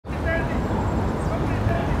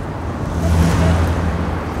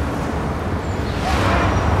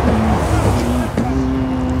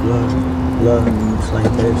Look, it's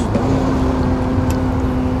like this.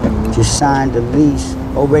 Just signed the lease.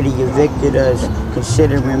 Already evicted us.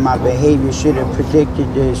 Considering my behavior should have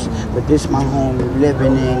predicted this. But this my home we're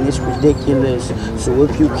living in. It's ridiculous. So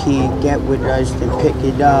if you can't get with us, then pick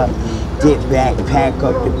it up. Dip back, pack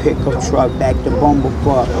up the pickup truck, back to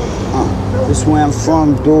Bumblebuck. This where I'm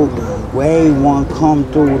from, dude. Where everyone come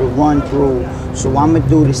through to run through. So I'ma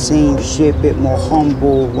do the same shit, bit more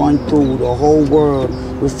humble, run through the whole world.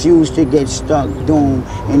 Refuse to get stuck, doomed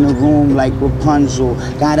in a room like Rapunzel.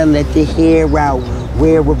 Gotta let the hair out,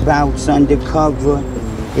 whereabouts undercover.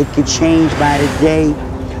 It could change by the day.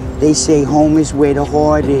 They say home is where the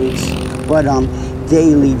heart is, but I'm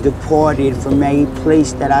daily departed from every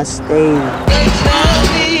place that I stayed.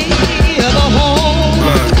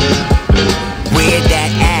 Where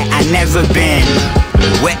that at? I never been.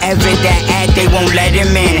 Wherever that at, they won't let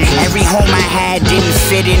him in. Every home I had didn't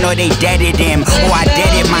fit in, or they deaded him, or I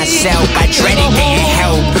deaded myself. I dreaded getting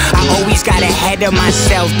help. I always got ahead of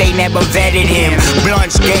myself, they never vetted him.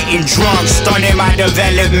 Blunts getting drunk, stunning my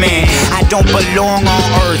development. I don't belong on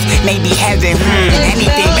earth, maybe heaven,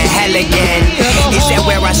 anything but hell again. Is that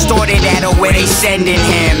where I started at, or where they sending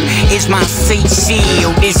him? Is my fate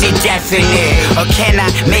sealed, is it definite? Or can I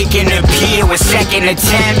make an appeal, a second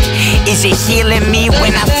attempt? Is it healing me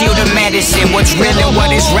when I feel the medicine? What's real and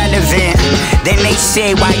what is relevant? Then they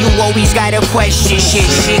say, why you always gotta question shit?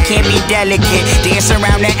 Shit can't be delicate, dance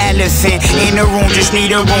around the elephant. In the room, just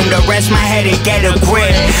need a room to rest my head and get a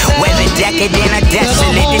grip. Whether decadent or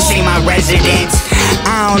desolate, this ain't my residence.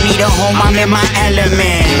 I don't need a home, I'm in my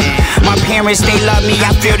element. My parents, they love me, I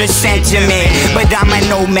feel the sentiment. But I'm a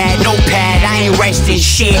nomad, no pad, I ain't resting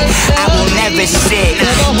shit. I will never sit,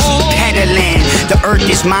 keep pedaling. The earth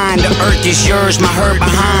is mine, the earth is yours, my herd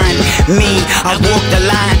behind me. I walk the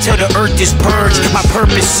line till the earth is purged. My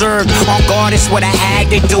purpose served, on guard is what I had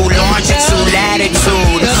to do. Longitude,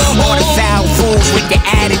 latitude. All the foul fools with the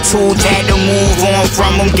attitudes had to move on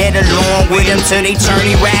from them, get along with them till they turn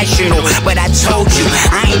irrational. But I told you,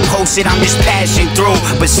 I ain't posted, I'm just passing through.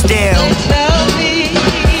 But still,